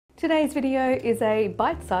Today's video is a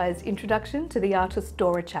bite-sized introduction to the artist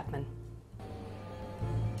Dora Chapman.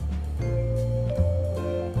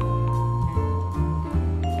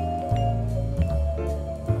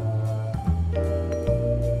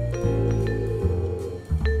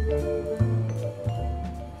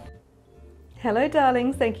 Hello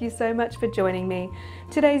darlings, thank you so much for joining me.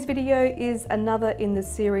 Today's video is another in the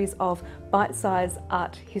series of bite-sized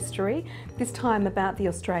art history, this time about the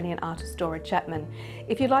Australian artist Dora Chapman.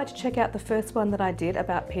 If you'd like to check out the first one that I did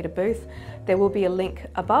about Peter Booth, there will be a link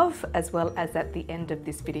above as well as at the end of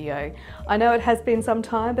this video. I know it has been some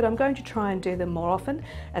time, but I'm going to try and do them more often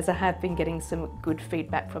as I have been getting some good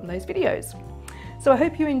feedback from those videos. So I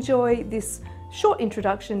hope you enjoy this short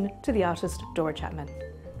introduction to the artist Dora Chapman.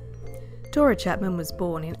 Dora Chapman was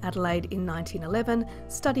born in Adelaide in 1911,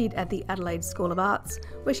 studied at the Adelaide School of Arts,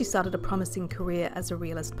 where she started a promising career as a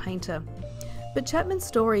realist painter. But Chapman's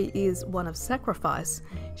story is one of sacrifice.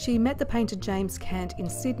 She met the painter James Cant in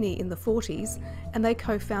Sydney in the 40s, and they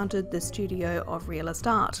co-founded the Studio of Realist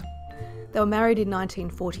Art. They were married in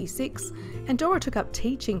 1946, and Dora took up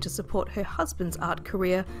teaching to support her husband's art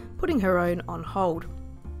career, putting her own on hold.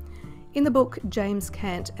 In the book James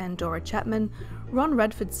Cant and Dora Chapman, Ron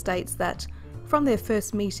Radford states that from their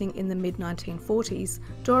first meeting in the mid-1940s,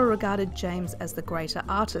 Dora regarded James as the greater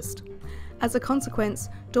artist. As a consequence,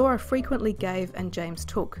 Dora frequently gave and James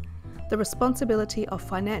took. The responsibility of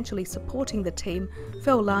financially supporting the team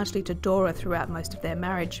fell largely to Dora throughout most of their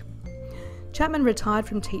marriage. Chapman retired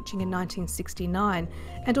from teaching in 1969,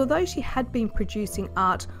 and although she had been producing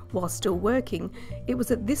art while still working, it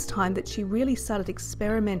was at this time that she really started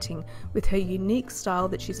experimenting with her unique style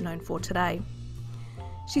that she's known for today.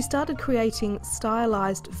 She started creating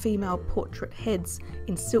stylized female portrait heads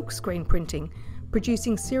in silk screen printing,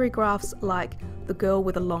 producing serigraphs like The Girl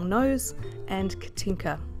with a Long Nose and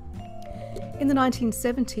Katinka. In the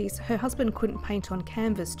 1970s, her husband couldn't paint on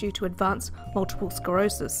canvas due to advanced multiple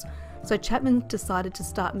sclerosis, so Chapman decided to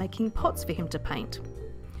start making pots for him to paint.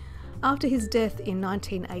 After his death in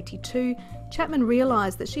 1982, Chapman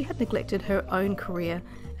realised that she had neglected her own career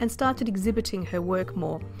and started exhibiting her work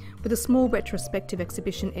more, with a small retrospective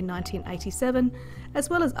exhibition in 1987, as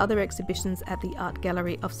well as other exhibitions at the Art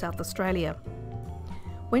Gallery of South Australia.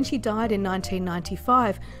 When she died in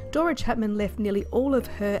 1995, Dora Chapman left nearly all of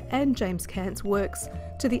her and James Cant's works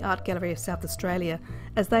to the Art Gallery of South Australia,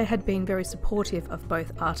 as they had been very supportive of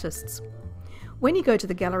both artists. When you go to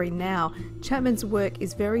the gallery now, Chapman's work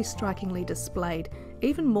is very strikingly displayed,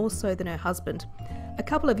 even more so than her husband. A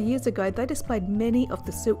couple of years ago, they displayed many of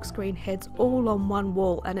the silkscreen heads all on one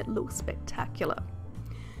wall, and it looks spectacular.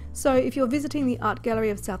 So if you're visiting the Art Gallery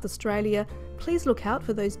of South Australia, please look out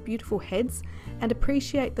for those beautiful heads and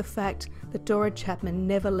appreciate the fact that Dora Chapman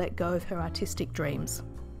never let go of her artistic dreams.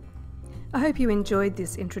 I hope you enjoyed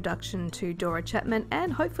this introduction to Dora Chapman,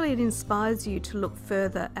 and hopefully it inspires you to look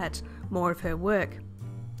further at more of her work.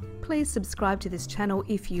 Please subscribe to this channel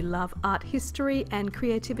if you love art history and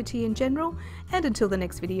creativity in general, and until the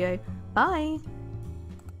next video, bye!